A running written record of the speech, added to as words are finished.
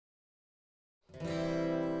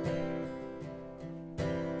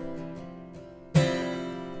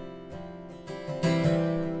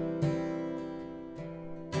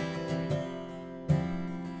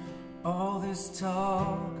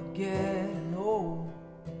talk of getting old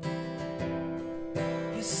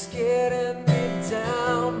is scaring me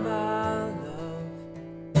down, my love,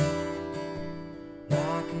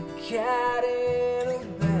 like a cat in a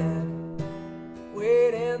bed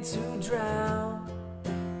waiting to drown.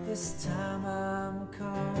 This time I'm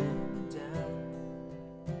coming down,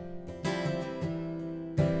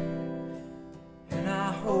 and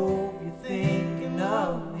I hope you're thinking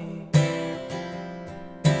of me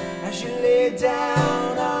as you lay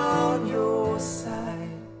down on your side.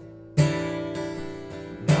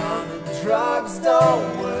 Now the drugs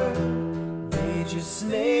don't work, they just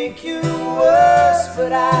make you worse,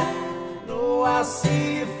 but I know I'll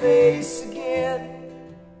see your face again.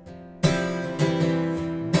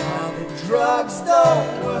 Now the drugs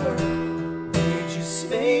don't work, they just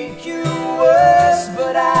make you worse,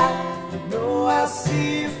 but I know I'll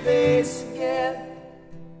see your face again.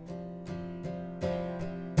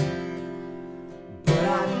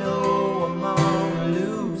 I know I'm on a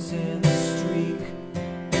losing streak,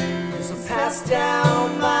 'cause I passed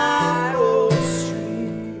down my old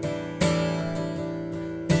street.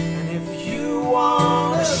 And if you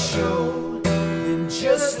want a show, then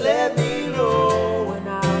just let me know, and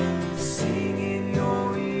I'll sing in your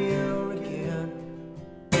ear again.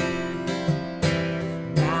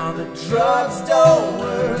 Now the drugs don't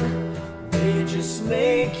work, they just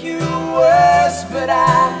make you worse, but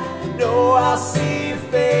I know I'll see your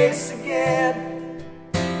face again.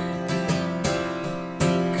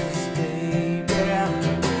 'Cause baby,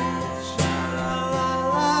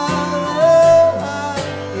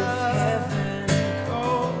 if heaven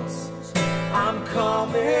calls, I'm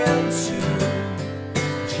coming too,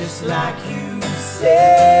 just like you said.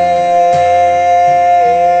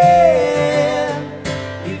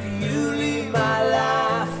 If you leave my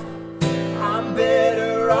life, I'm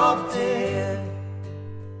better off dead.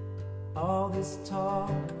 All this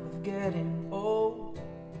talk of getting old,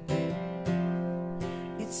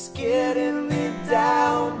 it's getting me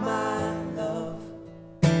down, my love,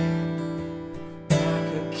 like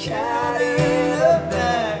a cat in a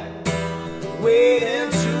bag waiting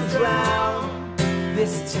to drown.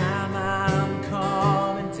 This time I'm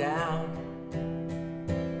coming down.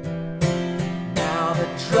 Now the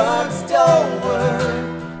drugs don't work,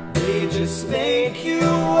 they just make you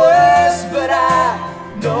worse, but I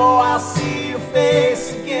know I'll see your face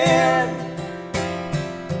again.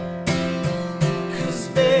 'Cause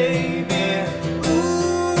baby,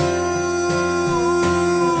 ooh,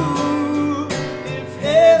 if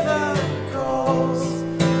heaven calls,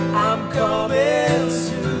 I'm coming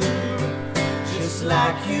too, just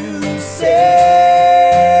like you said.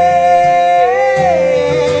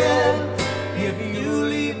 If you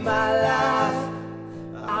leave my life,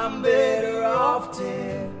 I'm better off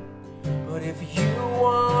dead. But if you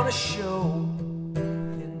want a show,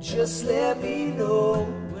 then just let me know,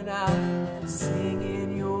 when I'll sing in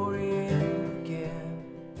your ear again.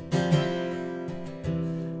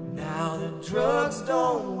 Now the drugs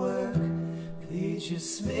don't work, they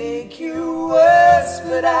just make you worse,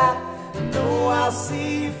 but I know I'll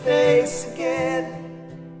see your face again.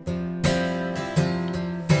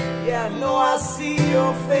 Yeah, I know I'll see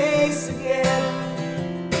your face again.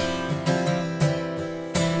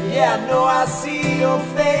 Yeah, I know I see your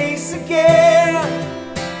face again.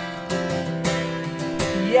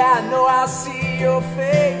 Yeah, I know I see your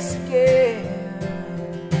face again.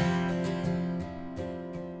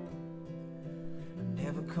 I'm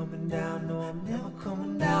never coming down, no, I'm never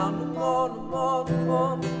coming down no more, no more, no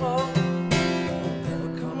more, no more. I'm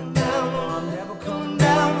never coming down, no, I'm never coming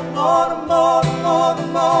down no more, no more.